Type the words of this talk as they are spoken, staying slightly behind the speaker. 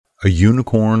A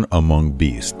unicorn among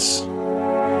beasts.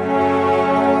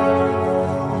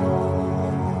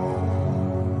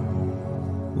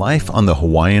 Life on the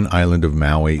Hawaiian island of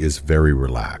Maui is very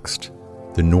relaxed.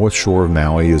 The north shore of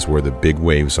Maui is where the big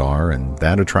waves are, and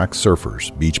that attracts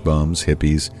surfers, beach bums,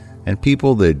 hippies, and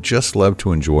people that just love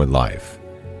to enjoy life.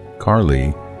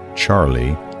 Charli,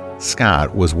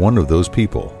 Scott was one of those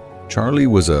people. Charli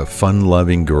was a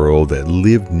fun-loving girl that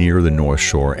lived near the North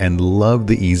Shore and loved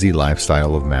the easy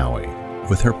lifestyle of Maui.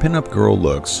 With her pinup girl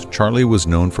looks, Charli was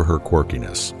known for her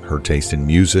quirkiness, her taste in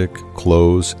music,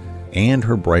 clothes, and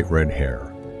her bright red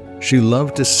hair. She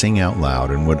loved to sing out loud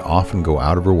and would often go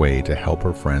out of her way to help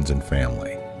her friends and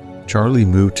family. Charli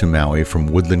moved to Maui from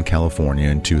Woodland, California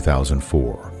in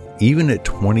 2004. Even at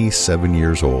 27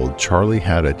 years old, Charli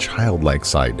had a childlike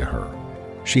side to her.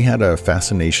 She had a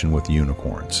fascination with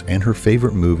unicorns, and her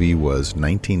favorite movie was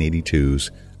 1982's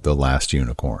The Last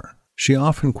Unicorn. She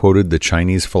often quoted the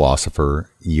Chinese philosopher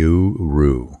Yu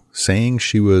Ru, saying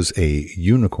she was a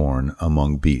unicorn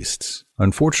among beasts.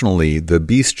 Unfortunately, the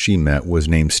beast she met was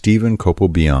named Stephen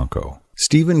Capobianco.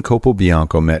 Stephen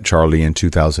Capobianco met Charli in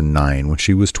 2009 when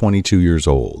she was 22 years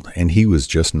old, and he was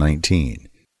just 19.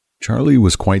 Charli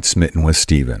was quite smitten with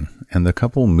Stephen, and the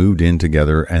couple moved in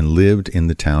together and lived in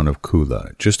the town of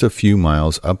Kula, just a few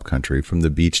miles upcountry from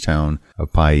the beach town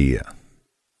of Paia.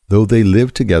 Though they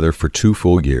lived together for 2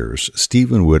 full years,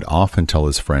 Stephen would often tell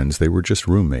his friends they were just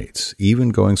roommates, even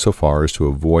going so far as to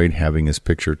avoid having his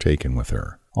picture taken with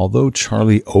her. Although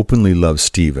Charli openly loved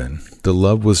Stephen, the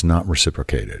love was not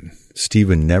reciprocated.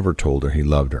 Stephen never told her he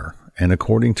loved her, and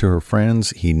according to her friends,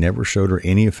 he never showed her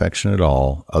any affection at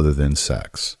all other than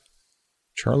sex.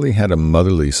 Charli had a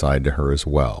motherly side to her as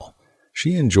well.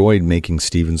 She enjoyed making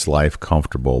Stephen's life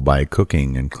comfortable by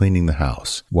cooking and cleaning the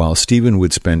house, while Stephen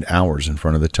would spend hours in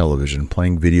front of the television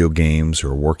playing video games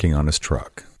or working on his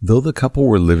truck. Though the couple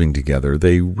were living together,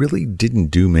 they really didn't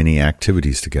do many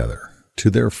activities together. To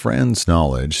their friends'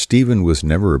 knowledge, Stephen was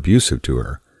never abusive to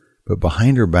her, but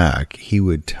behind her back, he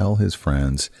would tell his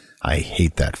friends, "I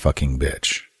hate that fucking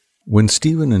bitch." When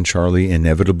Stephen and Charli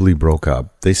inevitably broke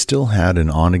up, they still had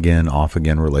an on-again,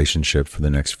 off-again relationship for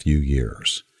the next few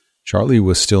years. Charli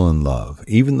was still in love,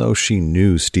 even though she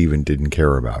knew Stephen didn't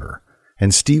care about her.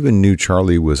 And Stephen knew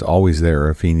Charli was always there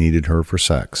if he needed her for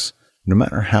sex. No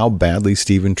matter how badly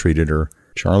Stephen treated her,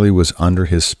 Charli was under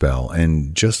his spell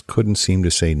and just couldn't seem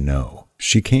to say no.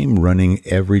 She came running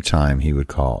every time he would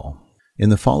call. In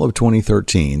the fall of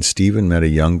 2013, Stephen met a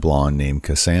young blonde named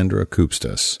Cassandra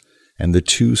Kupstas, and the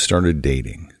two started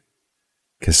dating.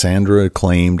 Cassandra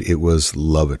claimed it was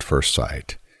love at first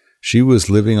sight. She was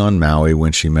living on Maui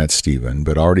when she met Stephen,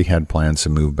 but already had plans to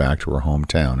move back to her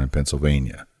hometown in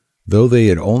Pennsylvania. Though they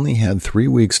had only had 3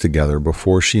 weeks together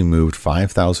before she moved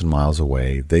 5,000 miles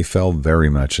away, they fell very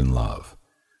much in love.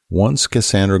 Once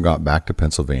Cassandra got back to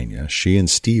Pennsylvania, she and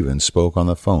Stephen spoke on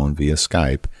the phone via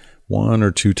Skype 1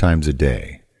 or 2 times a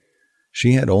day.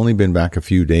 She had only been back a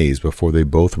few days before they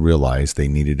both realized they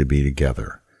needed to be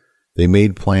together. They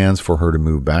made plans for her to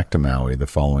move back to Maui the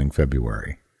following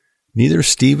February. Neither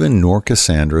Stephen nor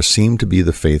Cassandra seemed to be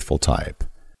the faithful type.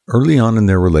 Early on in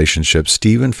their relationship,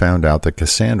 Stephen found out that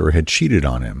Cassandra had cheated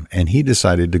on him, and he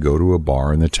decided to go to a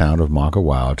bar in the town of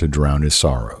Makawao to drown his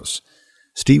sorrows.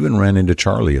 Stephen ran into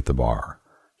Charli at the bar.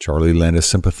 Charli lent a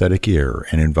sympathetic ear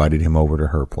and invited him over to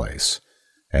her place.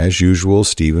 As usual,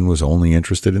 Stephen was only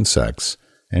interested in sex,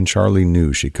 and Charli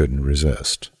knew she couldn't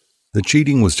resist. The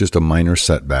cheating was just a minor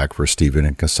setback for Stephen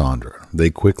and Cassandra. They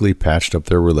quickly patched up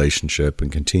their relationship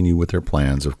and continued with their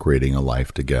plans of creating a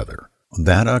life together.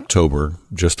 That October,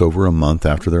 just over a month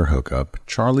after their hookup,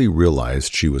 Charli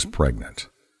realized she was pregnant.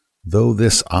 Though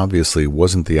this obviously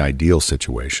wasn't the ideal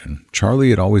situation, Charli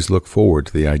had always looked forward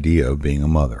to the idea of being a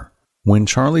mother. When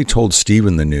Charli told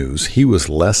Stephen the news, he was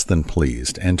less than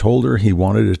pleased and told her he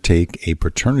wanted to take a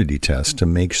paternity test to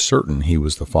make certain he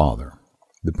was the father.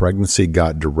 The pregnancy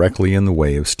got directly in the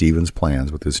way of Stephen's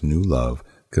plans with his new love,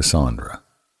 Cassandra.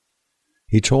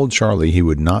 He told Charli he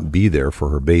would not be there for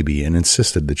her baby and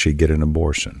insisted that she get an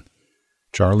abortion.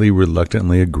 Charli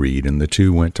reluctantly agreed, and the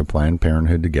two went to Planned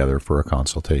Parenthood together for a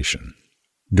consultation.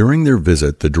 During their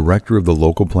visit, the director of the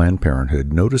local Planned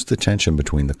Parenthood noticed the tension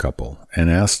between the couple and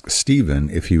asked Stephen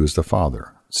if he was the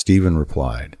father. Stephen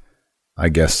replied, "I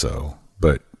guess so,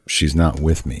 but she's not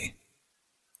with me."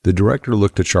 The director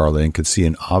looked at Charli and could see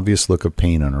an obvious look of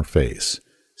pain on her face.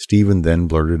 Stephen then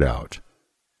blurted out,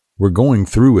 "We're going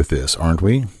through with this, aren't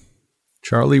we?"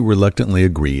 Charli reluctantly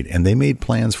agreed, and they made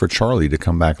plans for Charli to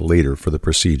come back later for the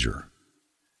procedure.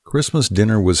 Christmas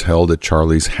dinner was held at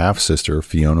Charli's half-sister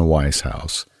Fiona Weiss'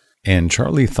 house. And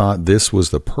Charli thought this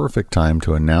was the perfect time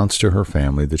to announce to her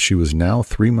family that she was now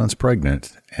 3 months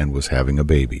pregnant and was having a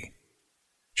baby.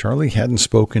 Charli hadn't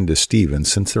spoken to Stephen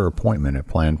since their appointment at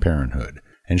Planned Parenthood,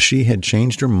 and she had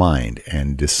changed her mind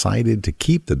and decided to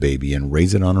keep the baby and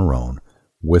raise it on her own,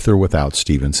 with or without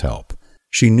Stephen's help.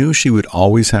 She knew she would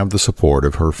always have the support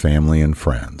of her family and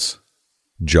friends.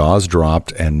 Jaws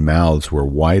dropped and mouths were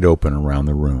wide open around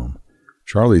the room.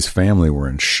 Charli's family were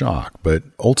in shock, but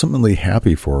ultimately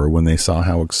happy for her when they saw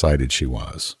how excited she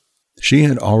was. She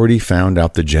had already found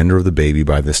out the gender of the baby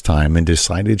by this time and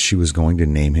decided she was going to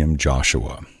name him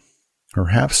Joshua. Her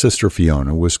half-sister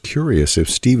Fiona was curious if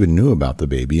Stephen knew about the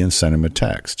baby and sent him a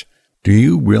text. "Do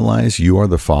you realize you are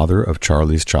the father of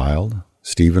Charli's child?"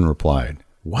 Stephen replied,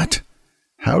 "What?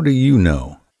 How do you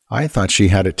know? I thought she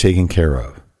had it taken care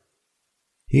of."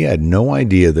 He had no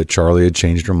idea that Charli had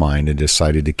changed her mind and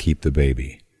decided to keep the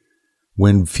baby.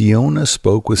 When Fiona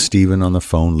spoke with Stephen on the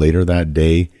phone later that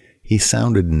day, he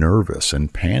sounded nervous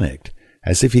and panicked,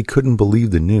 as if he couldn't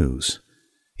believe the news.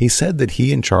 He said that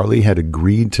he and Charli had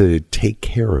agreed to take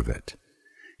care of it.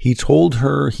 He told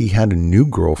her he had a new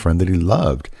girlfriend that he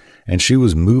loved, and she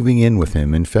was moving in with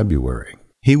him in February.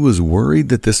 He was worried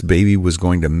that this baby was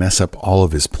going to mess up all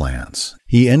of his plans.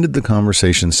 He ended the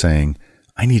conversation saying,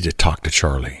 "I need to talk to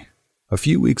Charli." A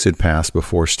few weeks had passed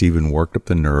before Stephen worked up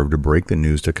the nerve to break the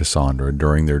news to Cassandra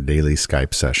during their daily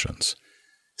Skype sessions.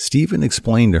 Stephen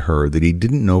explained to her that he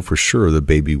didn't know for sure the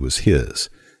baby was his,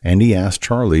 and he asked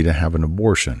Charli to have an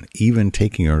abortion, even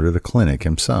taking her to the clinic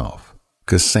himself.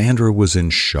 Cassandra was in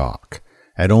shock.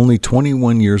 At only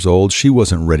 21 years old, she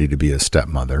wasn't ready to be a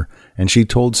stepmother, and she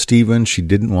told Stephen she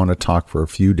didn't want to talk for a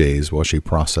few days while she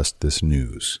processed this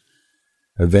news.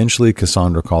 Eventually,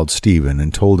 Cassandra called Stephen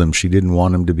and told him she didn't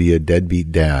want him to be a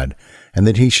deadbeat dad and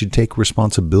that he should take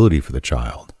responsibility for the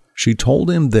child. She told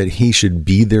him that he should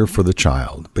be there for the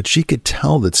child, but she could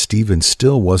tell that Stephen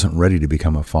still wasn't ready to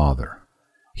become a father.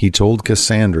 He told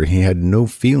Cassandra he had no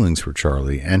feelings for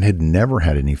Charli and had never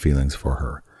had any feelings for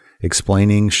her,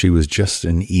 explaining she was just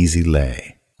an easy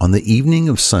lay. On the evening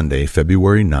of Sunday,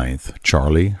 February 9th,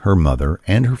 Charli, her mother,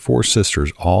 and her 4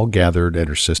 sisters all gathered at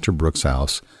her sister Brooke's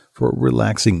house for a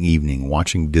relaxing evening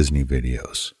watching Disney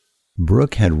videos.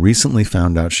 Brooke had recently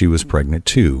found out she was pregnant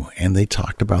too, and they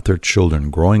talked about their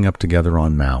children growing up together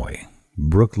on Maui.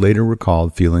 Brooke later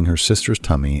recalled feeling her sister's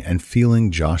tummy and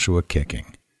feeling Joshua kicking.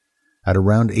 At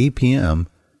around 8 p.m.,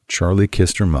 Charli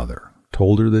kissed her mother,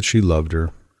 told her that she loved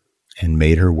her, and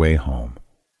made her way home.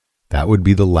 That would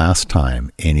be the last time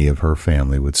any of her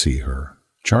family would see her.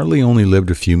 Charli only lived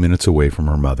a few minutes away from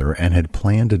her mother and had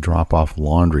planned to drop off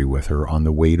laundry with her on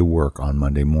the way to work on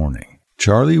Monday morning.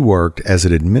 Charli worked as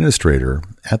an administrator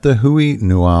at the Hui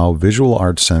Nuau Visual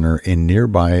Arts Center in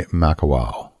nearby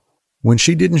Makawao. When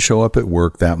she didn't show up at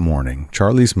work that morning,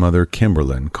 Charli's mother,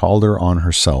 Kimberlyn, called her on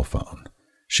her cell phone.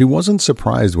 She wasn't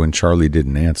surprised when Charli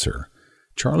didn't answer.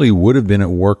 Charli would have been at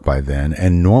work by then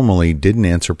and normally didn't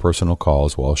answer personal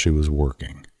calls while she was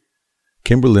working.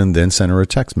 Kimberlyn then sent her a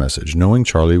text message, knowing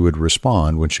Charli would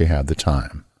respond when she had the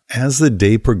time. As the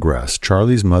day progressed,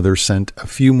 Charli's mother sent a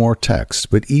few more texts,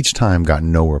 but each time got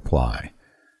no reply.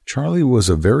 Charli was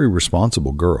a very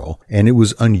responsible girl, and it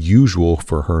was unusual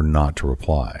for her not to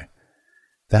reply.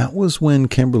 That was when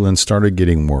Kimberlyn started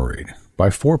getting worried. By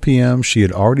 4 p.m., she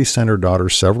had already sent her daughter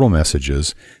several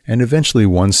messages, and eventually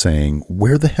one saying,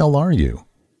 "Where the hell are you?"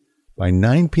 By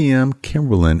 9 p.m.,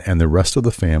 Kimberlyn and the rest of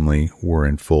the family were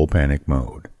in full panic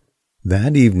mode.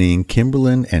 That evening,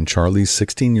 Kimberlyn and Charli's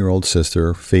 16-year-old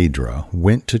sister, Phaedra,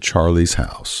 went to Charli's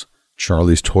house.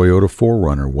 Charli's Toyota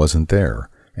 4Runner wasn't there,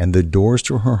 and the doors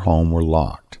to her home were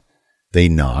locked. They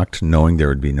knocked, knowing there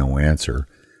would be no answer,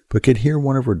 but could hear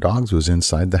one of her dogs was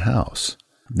inside the house.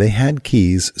 They had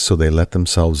keys, so they let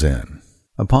themselves in.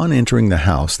 Upon entering the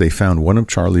house, they found one of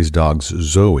Charli's dogs,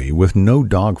 Zoe, with no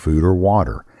dog food or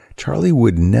water. Charli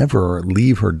would never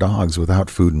leave her dogs without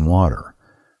food and water.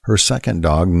 Her second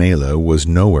dog, Nayla, was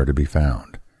nowhere to be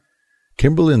found.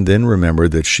 Kimberlyn then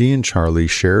remembered that she and Charli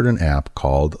shared an app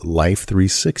called Life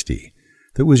 360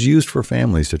 that was used for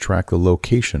families to track the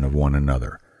location of one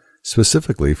another,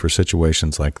 specifically for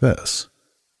situations like this.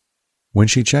 When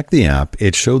she checked the app,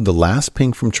 it showed the last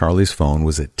ping from Charli's phone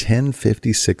was at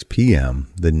 10:56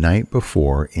 p.m. the night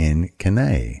before in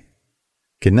Kenai.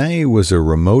 Kenai was a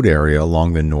remote area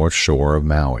along the north shore of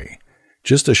Maui,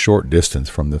 just a short distance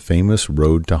from the famous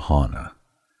road to Hana.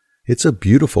 It's a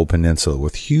beautiful peninsula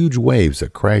with huge waves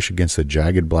that crash against the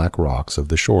jagged black rocks of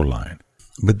the shoreline.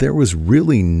 But there was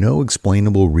really no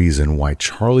explainable reason why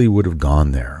Charli would have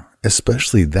gone there,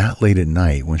 especially that late at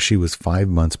night when she was 5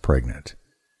 months pregnant.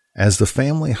 As the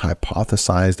family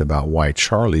hypothesized about why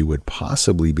Charli would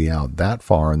possibly be out that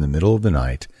far in the middle of the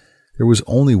night, there was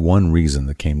only one reason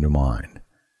that came to mind.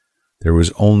 There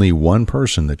was only one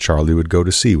person that Charli would go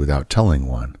to see without telling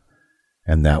one,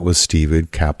 and that was Steven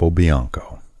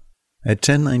Capobianco. At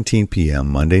 10:19 p.m.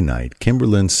 Monday night,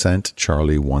 Kimberlyn sent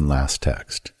Charli one last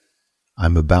text.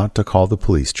 "I'm about to call the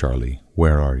police, Charli.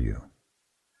 Where are you?"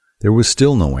 There was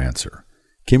still no answer.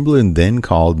 Kimberlyn then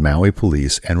called Maui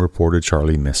police and reported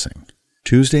Charli missing.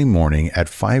 Tuesday morning at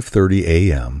 5:30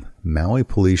 a.m., Maui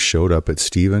police showed up at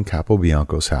Steven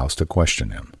Capobianco's house to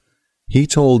question him. He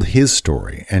told his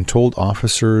story and told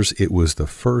officers it was the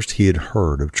first he had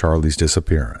heard of Charli's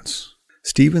disappearance.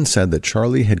 Steven said that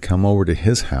Charli had come over to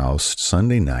his house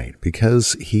Sunday night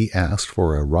because he asked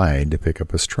for a ride to pick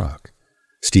up his truck.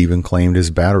 Steven claimed his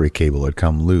battery cable had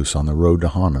come loose on the road to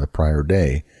Hana the prior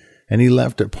day, and he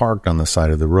left it parked on the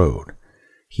side of the road.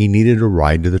 He needed a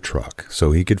ride to the truck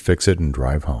so he could fix it and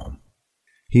drive home.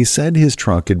 He said his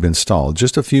truck had been stalled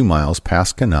just a few miles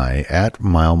past Kenai at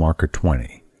mile marker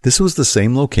 20. This was the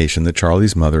same location that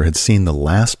Charli's mother had seen the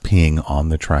last ping on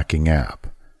the tracking app.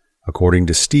 According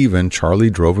to Steven,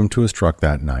 Charli drove him to his truck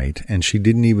that night, and she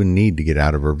didn't even need to get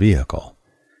out of her vehicle.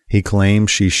 He claimed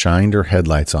she shined her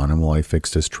headlights on him while he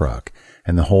fixed his truck,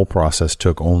 and the whole process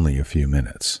took only a few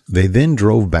minutes. They then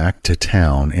drove back to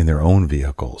town in their own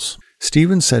vehicles.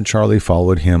 Steven said Charli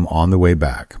followed him on the way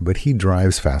back, but he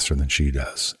drives faster than she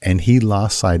does, and he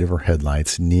lost sight of her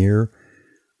headlights near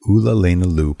Ulalena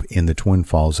Loop in the Twin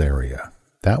Falls area.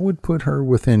 That would put her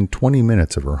within 20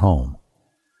 minutes of her home.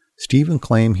 Steven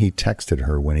claimed he texted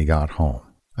her when he got home.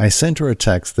 "I sent her a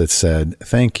text that said,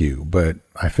 'Thank you,' but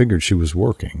I figured she was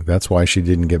working. That's why she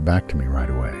didn't get back to me right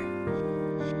away."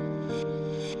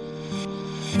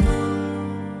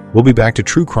 We'll be back to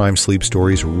True Crime Sleep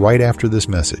Stories right after this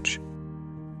message.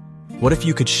 What if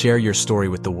you could share your story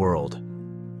with the world?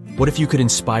 What if you could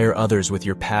inspire others with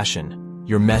your passion,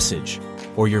 your message,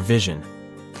 or your vision?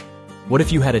 What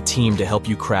if you had a team to help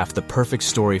you craft the perfect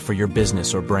story for your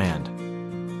business or brand?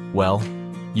 Well,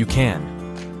 you can.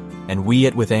 And we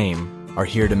at With AIM are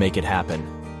here to make it happen.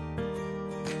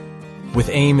 With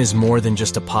AIM is more than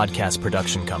just a podcast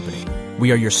production company.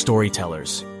 We are your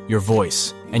storytellers, your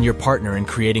voice, and your partner in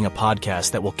creating a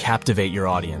podcast that will captivate your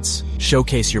audience,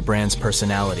 showcase your brand's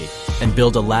personality, and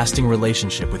build a lasting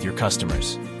relationship with your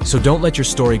customers. So don't let your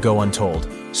story go untold.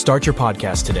 Start your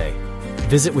podcast today.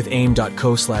 Visit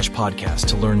withaim.co/podcast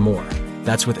to learn more.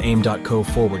 That's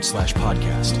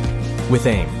withaim.co/podcast. With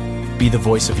AIM, be the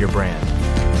voice of your brand.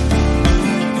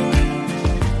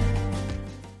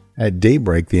 At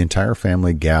daybreak, the entire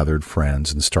family gathered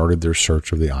friends and started their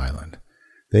search of the island.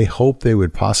 They hoped they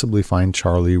would possibly find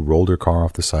Charli rolled her car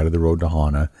off the side of the road to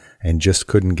Hana and just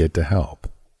couldn't get to help.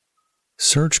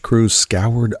 Search crews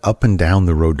scoured up and down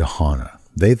the road to Hana.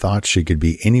 They thought she could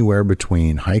be anywhere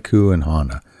between Haiku and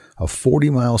Hana, a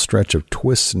 40-mile stretch of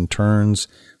twists and turns,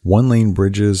 one-lane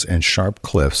bridges, and sharp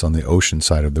cliffs on the ocean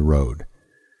side of the road.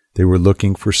 They were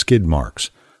looking for skid marks,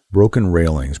 broken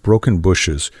railings, broken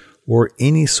bushes, or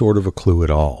any sort of a clue at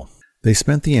all. They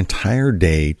spent the entire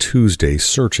day Tuesday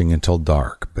searching until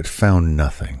dark, but found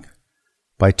nothing.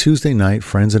 By Tuesday night,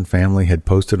 friends and family had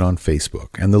posted on Facebook,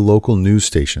 and the local news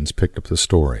stations picked up the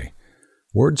story.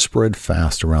 Word spread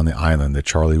fast around the island that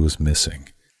Charli was missing.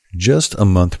 Just a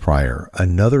month prior,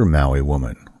 another Maui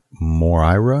woman,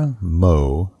 Moira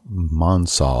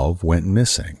Monsalve, went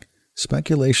missing.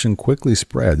 Speculation quickly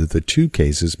spread that the two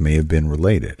cases may have been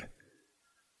related.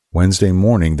 Wednesday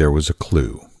morning, there was a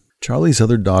clue. Charli's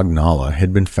other dog, Nala,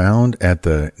 had been found at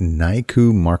the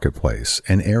Naiku Marketplace,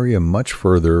 an area much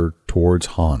further towards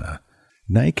Hana.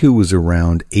 Naiku was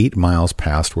around 8 miles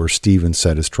past where Steven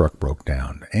said his truck broke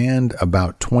down, and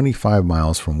about 25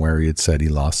 miles from where he had said he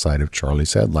lost sight of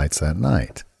Charli's headlights that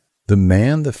night. The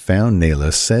man that found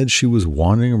Nayla said she was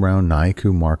wandering around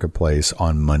Naiku Marketplace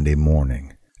on Monday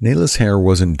morning. Nayla's hair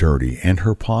wasn't dirty, and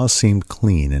her paws seemed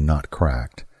clean and not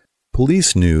cracked.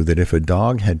 Police knew that if a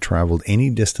dog had traveled any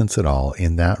distance at all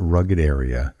in that rugged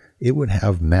area, it would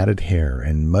have matted hair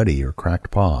and muddy or cracked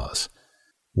paws.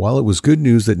 While it was good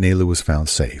news that Nayla was found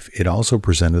safe, it also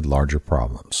presented larger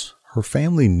problems. Her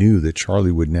family knew that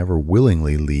Charli would never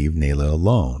willingly leave Nayla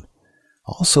alone.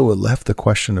 Also, it left the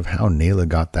question of how Nayla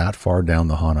got that far down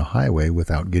the Hana Highway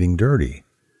without getting dirty.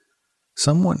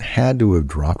 Someone had to have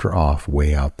dropped her off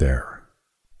way out there.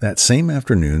 That same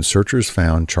afternoon, searchers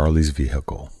found Charli's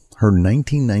vehicle. Her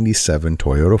 1997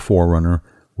 Toyota 4Runner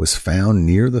was found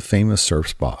near the famous surf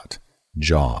spot,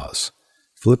 Jaws,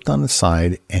 flipped on its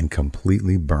side and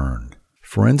completely burned.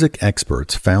 Forensic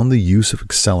experts found the use of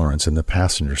accelerants in the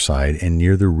passenger side and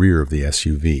near the rear of the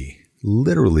SUV.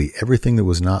 Literally everything that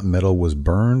was not metal was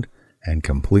burned and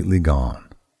completely gone.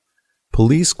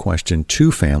 Police questioned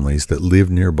 2 families that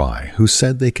lived nearby who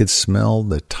said they could smell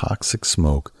the toxic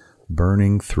smoke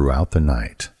burning throughout the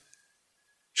night.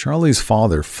 Charli's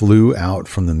father flew out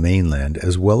from the mainland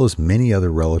as well as many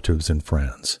other relatives and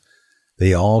friends.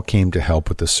 They all came to help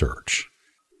with the search.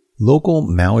 Local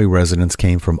Maui residents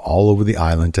came from all over the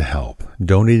island to help,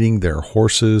 donating their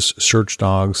horses, search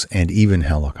dogs, and even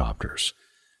helicopters.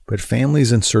 But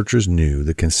families and searchers knew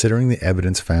that considering the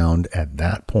evidence found at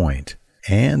that point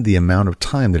and the amount of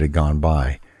time that had gone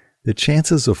by, the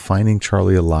chances of finding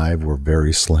Charli alive were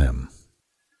very slim.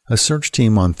 A search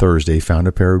team on Thursday found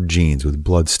a pair of jeans with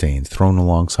bloodstains thrown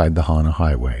alongside the Hana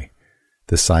Highway.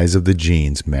 The size of the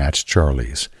jeans matched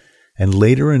Charli's, and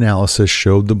later analysis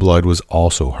showed the blood was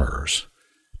also hers.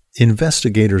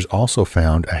 Investigators also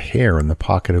found a hair in the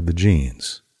pocket of the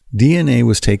jeans. DNA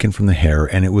was taken from the hair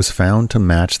and it was found to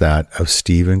match that of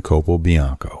Stephen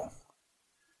Capobianco.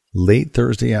 Late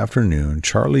Thursday afternoon,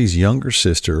 Charli's younger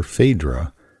sister,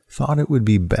 Phaedra, thought it would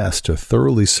be best to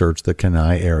thoroughly search the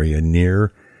Kenai area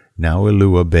near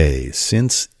Nailua Bay,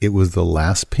 since it was the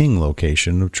last ping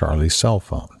location of Charli's cell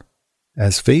phone.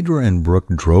 As Phaedra and Brooke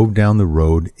drove down the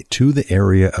road to the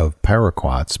area of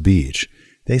Paraquat's Beach,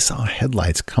 they saw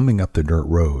headlights coming up the dirt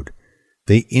road.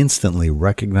 They instantly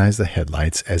recognized the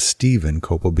headlights as Stephen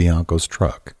Capobianco's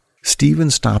truck. Stephen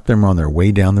stopped them on their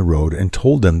way down the road and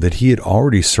told them that he had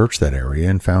already searched that area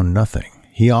and found nothing.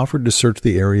 He offered to search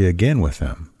the area again with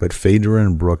them, but Phaedra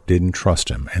and Brooke didn't trust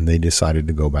him and they decided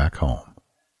to go back home.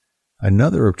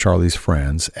 Another of Charli's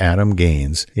friends, Adam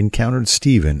Gaines, encountered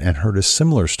Stephen and heard a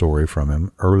similar story from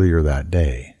him earlier that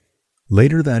day.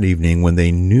 Later that evening, when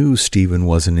they knew Stephen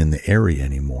wasn't in the area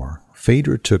anymore,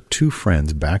 Phaedra took 2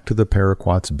 friends back to the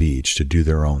Paraquat's Beach to do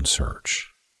their own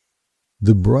search.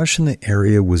 The brush in the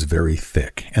area was very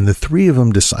thick, and the 3 of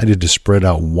them decided to spread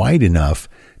out wide enough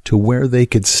to where they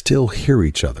could still hear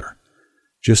each other.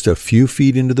 Just a few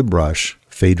feet into the brush,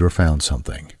 Phaedra found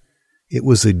something. It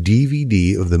was a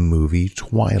DVD of the movie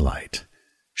Twilight.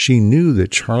 She knew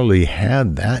that Charli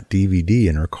had that DVD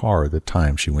in her car at the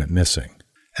time she went missing.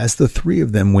 As the 3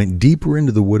 of them went deeper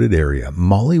into the wooded area,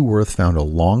 Molly Worth found a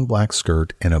long black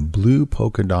skirt and a blue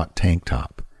polka dot tank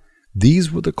top. These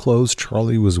were the clothes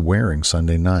Charli was wearing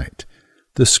Sunday night.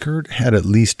 The skirt had at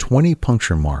least 20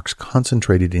 puncture marks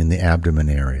concentrated in the abdomen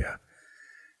area.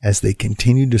 As they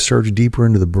continued to search deeper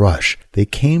into the brush, they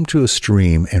came to a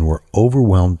stream and were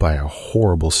overwhelmed by a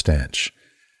horrible stench.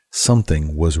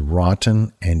 Something was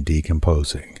rotten and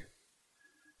decomposing.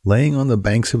 Laying on the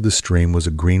banks of the stream was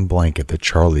a green blanket that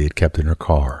Charli had kept in her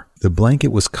car. The blanket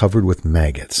was covered with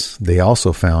maggots. They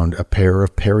also found a pair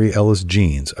of Perry Ellis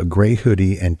jeans, a gray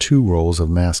hoodie, and 2 rolls of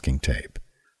masking tape.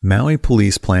 Maui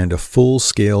police planned a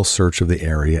full-scale search of the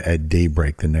area at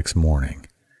daybreak the next morning.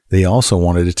 They also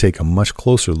wanted to take a much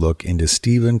closer look into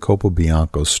Stephen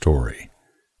Capobianco's story.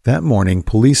 That morning,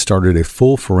 police started a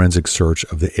full forensic search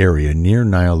of the area near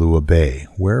Nailua Bay,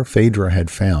 where Phaedra had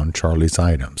found Charli's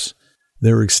items.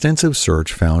 Their extensive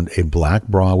search found a black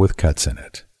bra with cuts in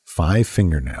it, 5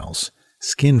 fingernails,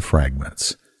 skin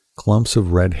fragments, clumps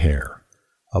of red hair,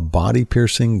 a body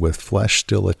piercing with flesh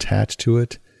still attached to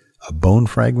it, a bone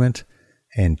fragment,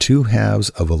 and 2 halves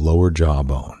of a lower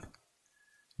jawbone.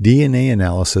 DNA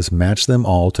analysis matched them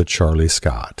all to Charli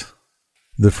Scott.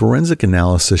 The forensic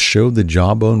analysis showed the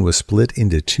jawbone was split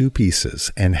into 2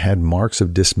 pieces and had marks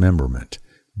of dismemberment,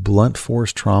 blunt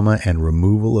force trauma, and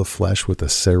removal of flesh with a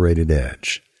serrated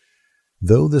edge.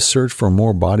 Though the search for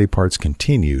more body parts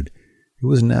continued, it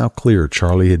was now clear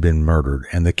Charli had been murdered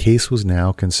and the case was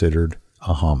now considered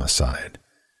a homicide.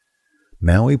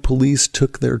 Maui police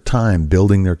took their time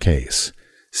building their case.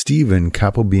 Stephen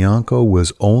Capobianco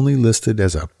was only listed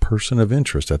as a person of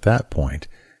interest at that point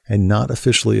and not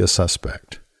officially a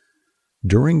suspect.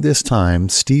 During this time,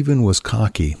 Stephen was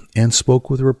cocky and spoke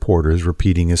with reporters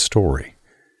repeating his story.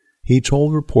 He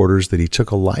told reporters that he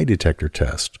took a lie detector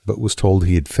test but was told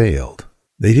he had failed.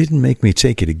 "They didn't make me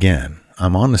take it again.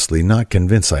 I'm honestly not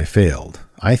convinced I failed.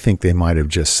 I think they might have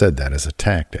just said that as a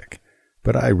tactic,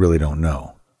 but I really don't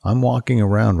know. I'm walking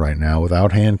around right now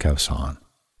without handcuffs on."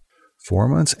 4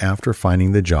 months after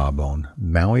finding the jawbone,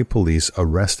 Maui police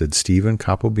arrested Stephen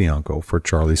Capobianco for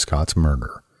Charli Scott's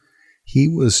murder. He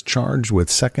was charged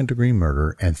with second-degree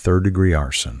murder and third-degree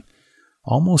arson.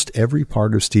 Almost every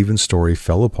part of Stephen's story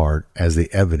fell apart as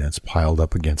the evidence piled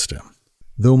up against him.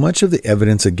 Though much of the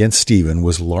evidence against Stephen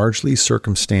was largely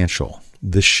circumstantial,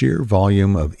 the sheer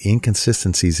volume of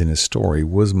inconsistencies in his story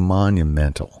was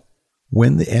monumental.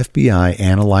 When the FBI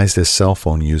analyzed his cell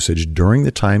phone usage during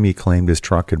the time he claimed his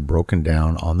truck had broken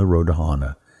down on the road to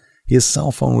Hana, His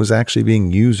cell phone was actually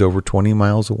being used over 20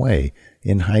 miles away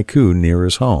in Haiku near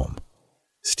his home.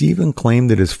 Stephen claimed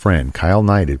that his friend Kyle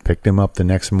Knight had picked him up the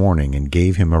next morning and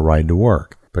gave him a ride to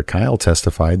work, but Kyle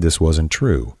testified this wasn't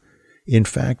true. In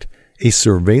fact, a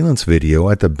surveillance video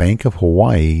at the Bank of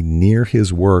Hawaii near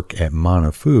his work at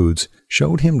Mana Foods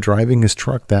showed him driving his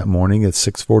truck that morning at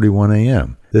 6:41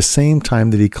 a.m., the same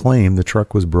time that he claimed the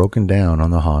truck was broken down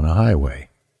on the Hana Highway.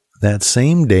 That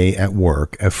same day at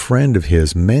work, a friend of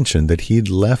his mentioned that he'd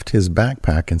left his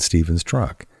backpack in Stephen's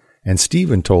truck, and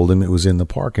Stephen told him it was in the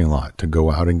parking lot to go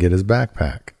out and get his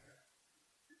backpack.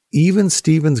 Even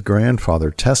Stephen's grandfather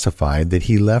testified that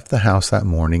he left the house that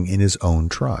morning in his own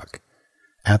truck.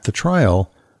 At the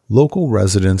trial, local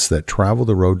residents that travel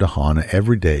the road to Hana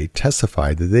every day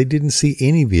testified that they didn't see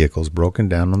any vehicles broken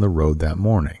down on the road that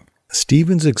morning.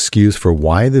 Stephen's excuse for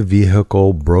why the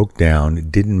vehicle broke down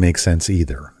didn't make sense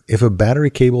either. If a battery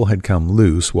cable had come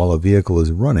loose while a vehicle is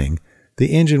running,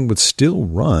 the engine would still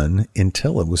run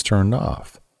until it was turned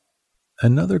off.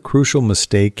 Another crucial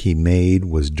mistake he made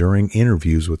was during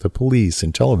interviews with the police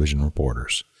and television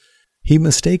reporters. He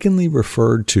mistakenly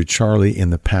referred to Charli in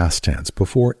the past tense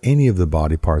before any of the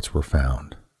body parts were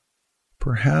found.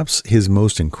 Perhaps his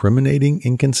most incriminating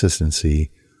inconsistency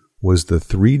was the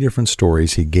 3 different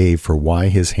stories he gave for why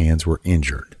his hands were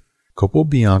injured.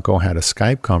 Capobianco had a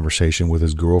Skype conversation with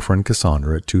his girlfriend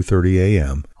Cassandra at 2:30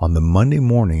 a.m. on the Monday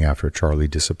morning after Charli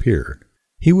disappeared.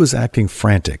 He was acting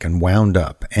frantic and wound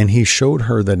up, and he showed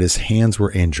her that his hands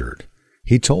were injured.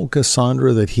 He told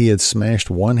Cassandra that he had smashed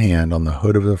one hand on the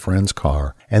hood of a friend's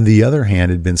car, and the other hand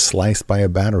had been sliced by a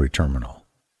battery terminal.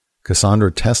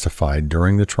 Cassandra testified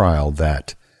during the trial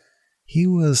that he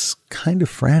was kind of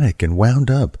frantic and wound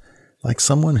up, like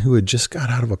someone who had just got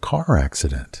out of a car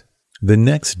accident. The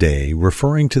next day,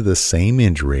 referring to the same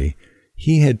injury,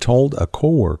 he had told a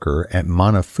coworker at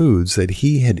Mana Foods that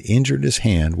he had injured his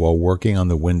hand while working on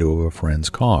the window of a friend's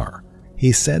car.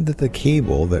 He said that the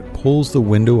cable that pulls the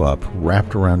window up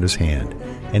wrapped around his hand,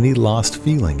 and he lost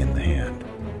feeling in the hand.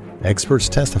 Experts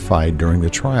testified during the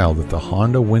trial that the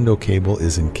Honda window cable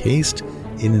is encased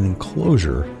in an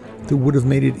enclosure that would have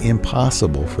made it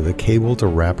impossible for the cable to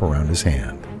wrap around his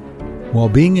hand. While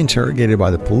being interrogated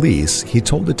by the police, he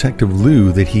told Detective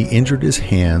Liu that he injured his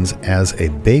hands as a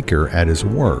baker at his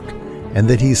work, and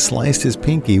that he sliced his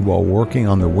pinky while working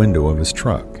on the window of his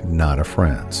truck, not a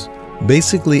friend's.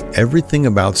 Basically, everything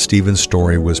about Stephen's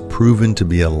story was proven to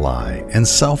be a lie, and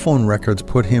cell phone records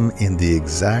put him in the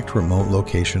exact remote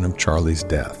location of Charli's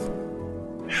death.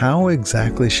 How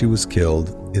exactly she was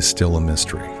killed is still a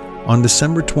mystery. On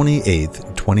December 28,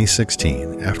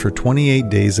 2016, after 28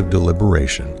 days of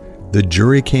deliberation, the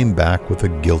jury came back with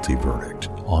a guilty verdict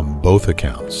on both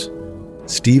accounts.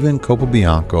 Stephen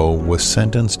Capobianco was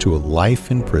sentenced to a life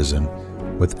in prison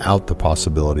without the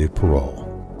possibility of parole.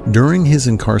 During his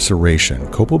incarceration,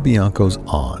 Capobianco's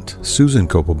aunt, Susan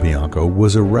Capobianco,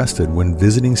 was arrested when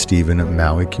visiting Stephen at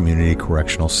Maui Community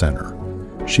Correctional Center.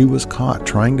 She was caught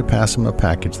trying to pass him a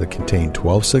package that contained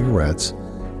 12 cigarettes,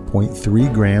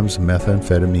 0.3 grams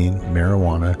methamphetamine,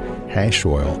 marijuana, hash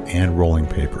oil, and rolling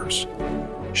papers.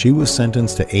 She was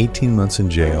sentenced to 18 months in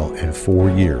jail and 4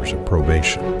 years of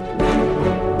probation.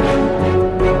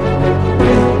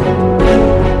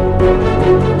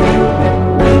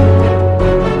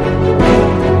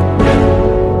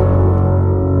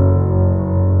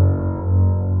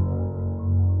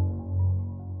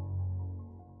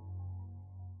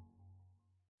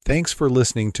 Thanks for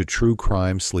listening to True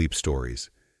Crime Sleep Stories.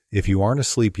 If you aren't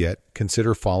asleep yet,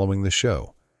 consider following the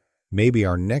show. Maybe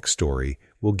our next story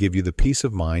will give you the peace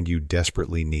of mind you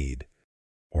desperately need.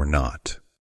 Or not.